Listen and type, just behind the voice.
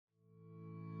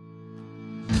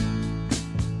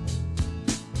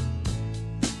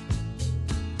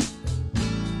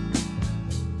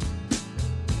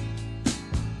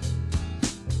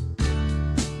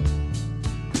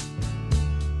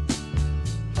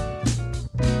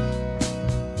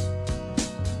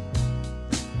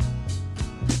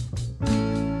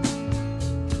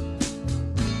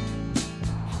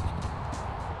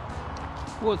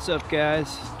What's up,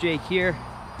 guys? Jake here,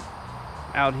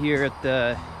 out here at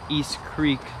the East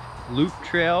Creek Loop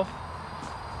Trail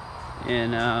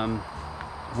in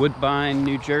Woodbine,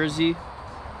 New Jersey.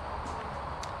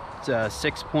 It's a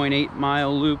 6.8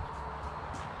 mile loop,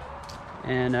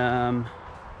 and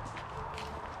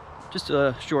just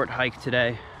a short hike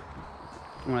today.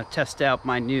 I want to test out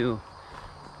my new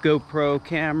GoPro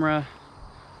camera.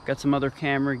 Got some other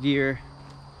camera gear,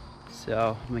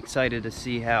 so I'm excited to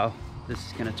see how this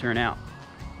is going to turn out.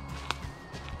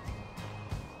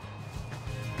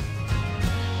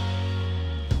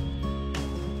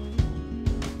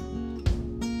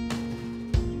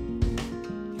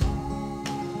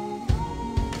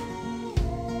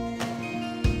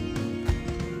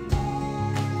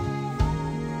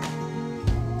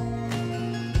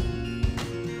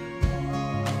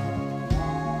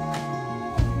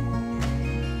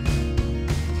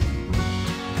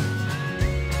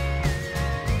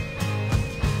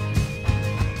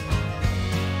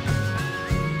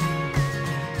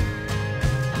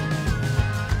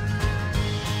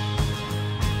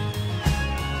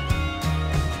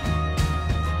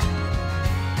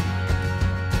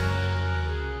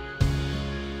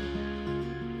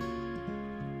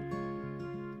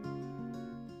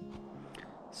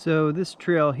 So this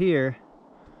trail here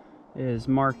is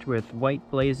marked with white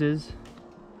blazes.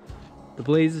 The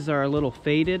blazes are a little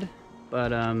faded, but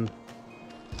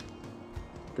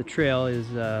the trail is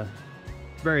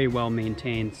very well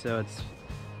maintained, so it's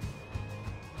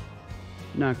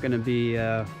not going to be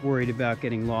worried about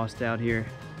getting lost out here.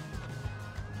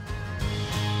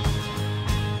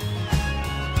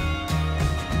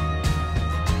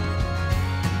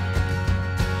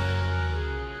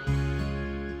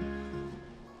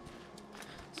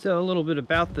 So a little bit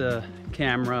about the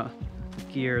camera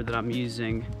gear that I'm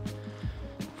using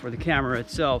for the camera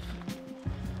itself.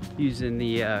 Using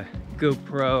the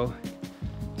GoPro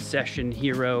Session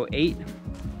Hero 8.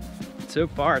 So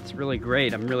far it's really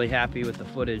great. I'm really happy with the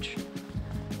footage.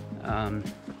 And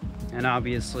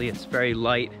obviously it's very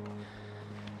light,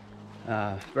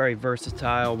 very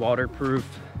versatile, waterproof.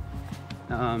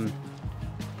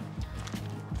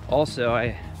 Also,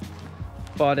 I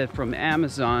bought it from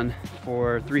Amazon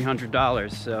for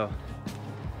 $300, so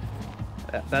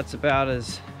that's about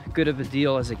as good of a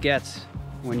deal as it gets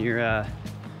when you're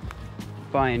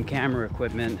buying camera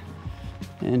equipment.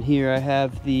 And here I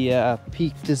have the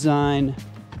Peak Design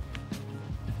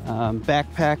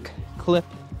backpack clip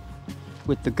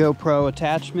with the GoPro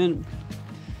attachment.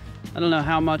 I don't know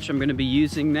how much I'm going to be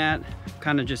using that. I'm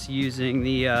kind of just using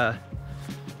the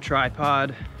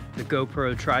tripod, the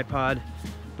GoPro tripod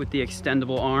with the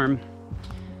extendable arm.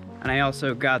 And I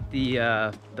also got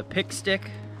the pick stick,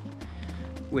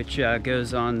 which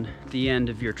goes on the end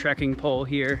of your trekking pole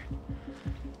here.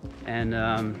 And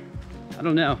I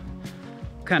don't know,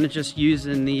 kind of just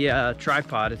using the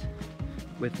tripod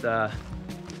with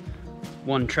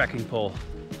one trekking pole.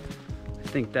 I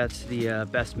think that's the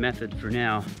best method for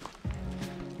now,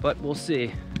 but we'll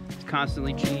see. It's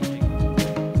constantly changing.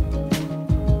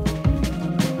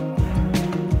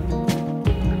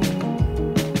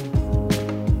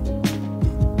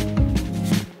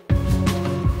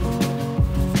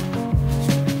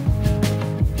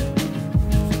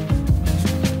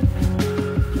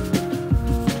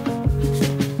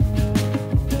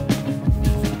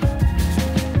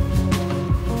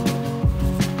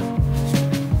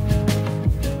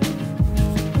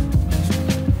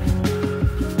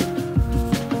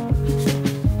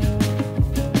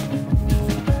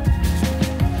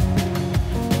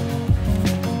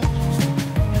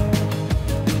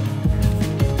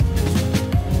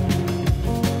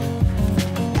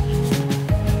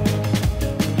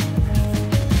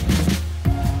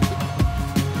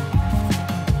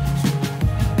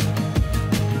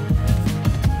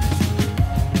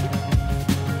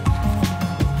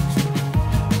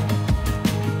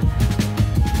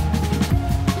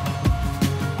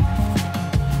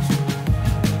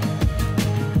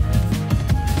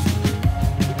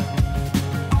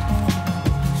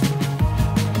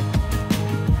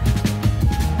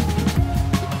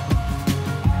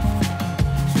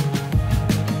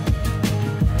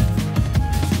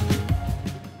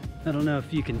 I don't know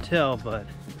if you can tell, but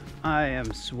I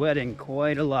am sweating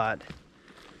quite a lot.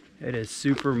 It is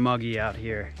super muggy out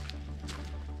here.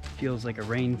 Feels like a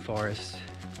rainforest.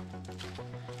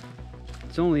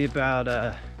 It's only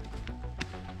about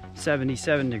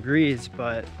 77 degrees,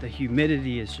 but the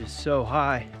humidity is just so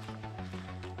high.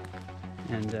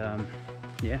 And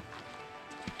yeah,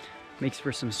 makes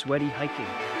for some sweaty hiking.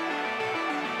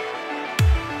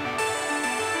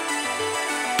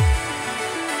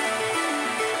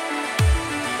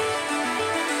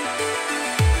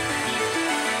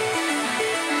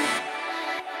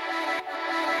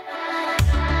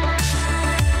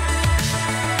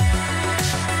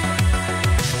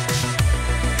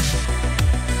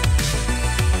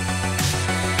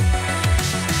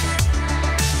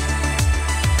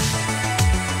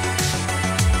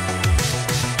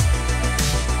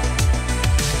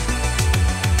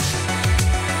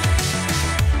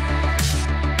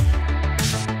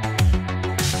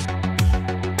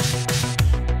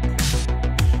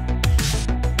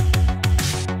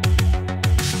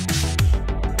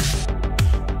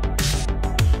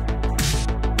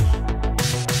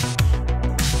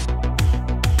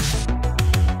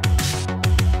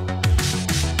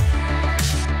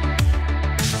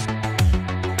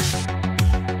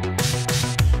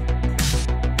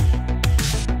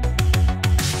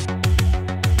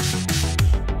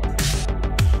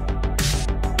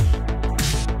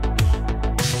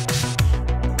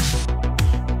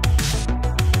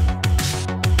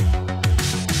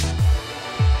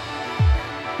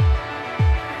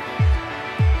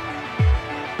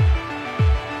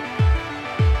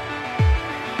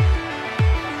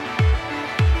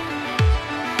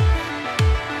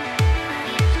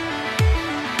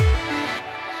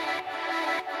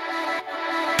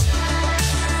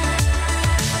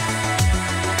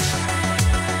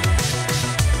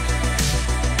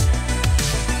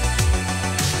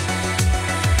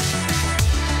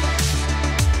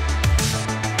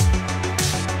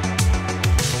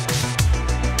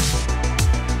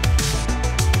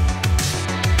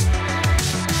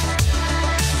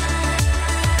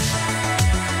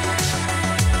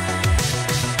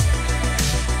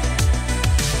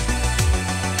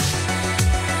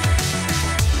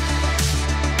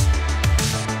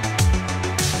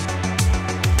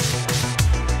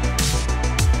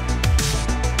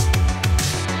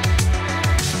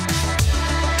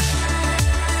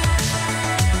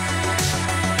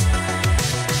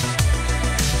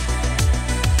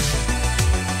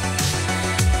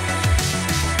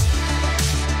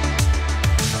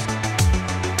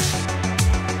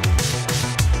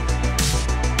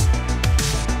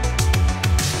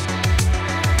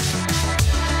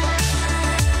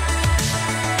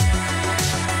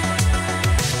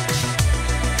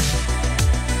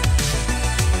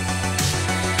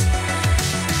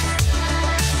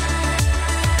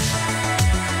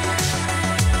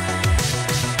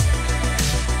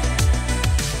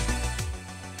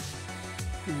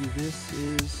 this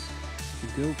is the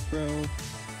GoPro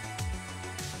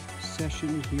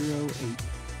Session Hero 8.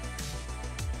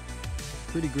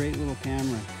 Pretty great little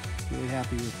camera. Really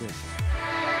happy with it.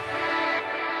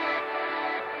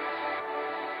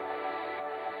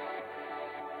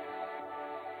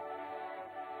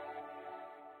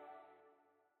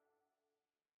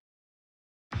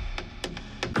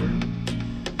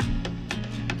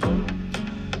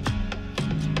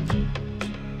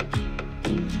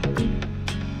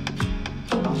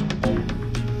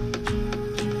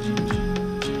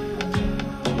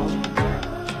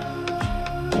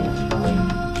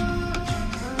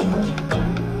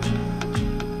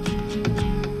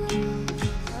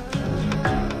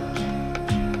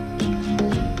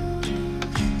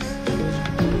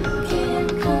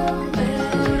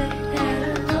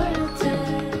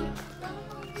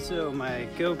 So my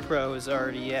GoPro is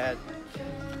already at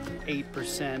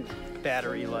 8%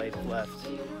 battery life left,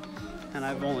 and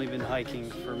I've only been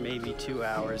hiking for maybe 2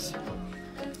 hours.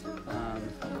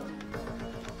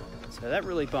 So that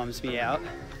really bums me out.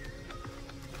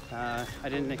 I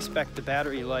didn't expect the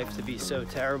battery life to be so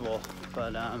terrible,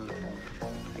 but I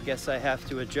guess I have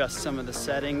to adjust some of the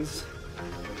settings,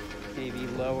 maybe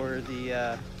lower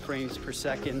the frames per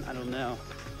second. I don't know.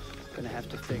 I'm gonna have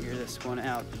to figure this one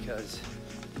out because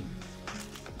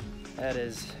that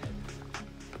is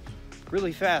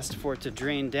really fast for it to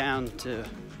drain down to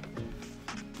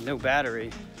no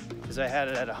battery, because I had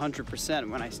it at 100%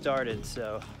 when I started,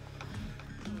 so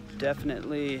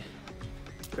definitely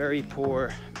very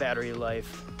poor battery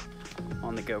life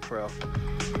on the GoPro.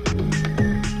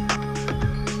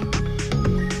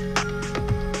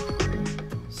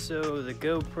 So the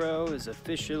GoPro is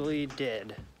officially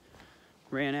dead.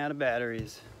 Ran out of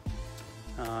batteries.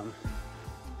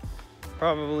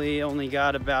 Probably only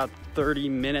got about 30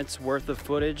 minutes worth of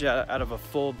footage out of a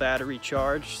full battery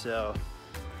charge, so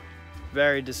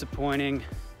very disappointing.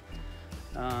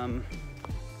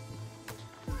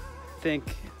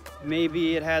 Think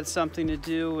maybe it had something to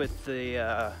do with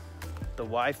the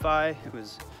Wi-Fi.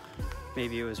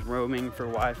 Maybe it was roaming for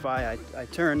Wi-Fi. I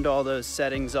turned all those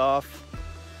settings off,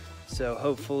 so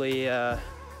hopefully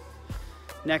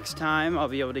next time I'll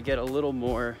be able to get a little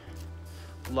more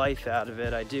life out of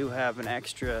it. I do have an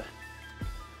extra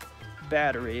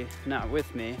battery, not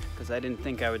with me, because I didn't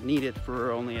think I would need it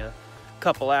for only a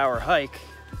couple-hour hike,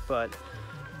 but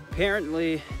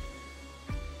apparently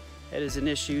it is an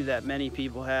issue that many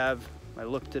people have. I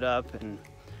looked it up, and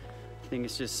I think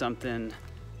it's just something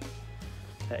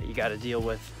that you got to deal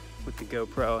with the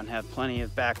GoPro, and have plenty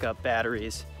of backup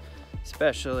batteries,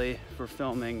 especially for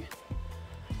filming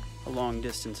a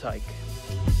long-distance hike.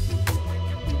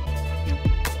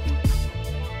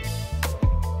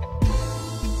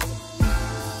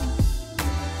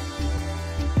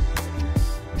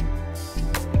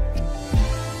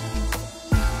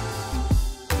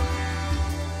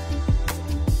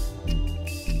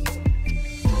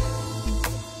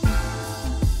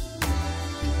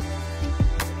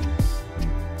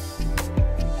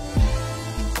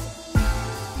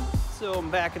 So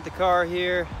I'm back at the car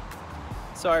here.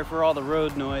 Sorry for all the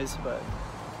road noise, but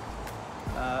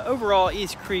overall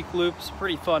East Creek Loop's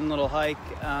pretty fun little hike,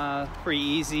 pretty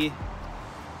easy.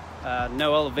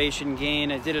 No elevation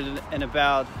gain. I did it in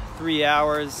about 3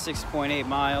 hours, 6.8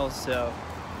 miles, so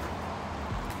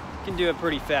you can do it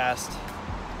pretty fast.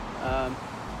 So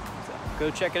go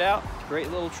check it out.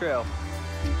 Great little trail.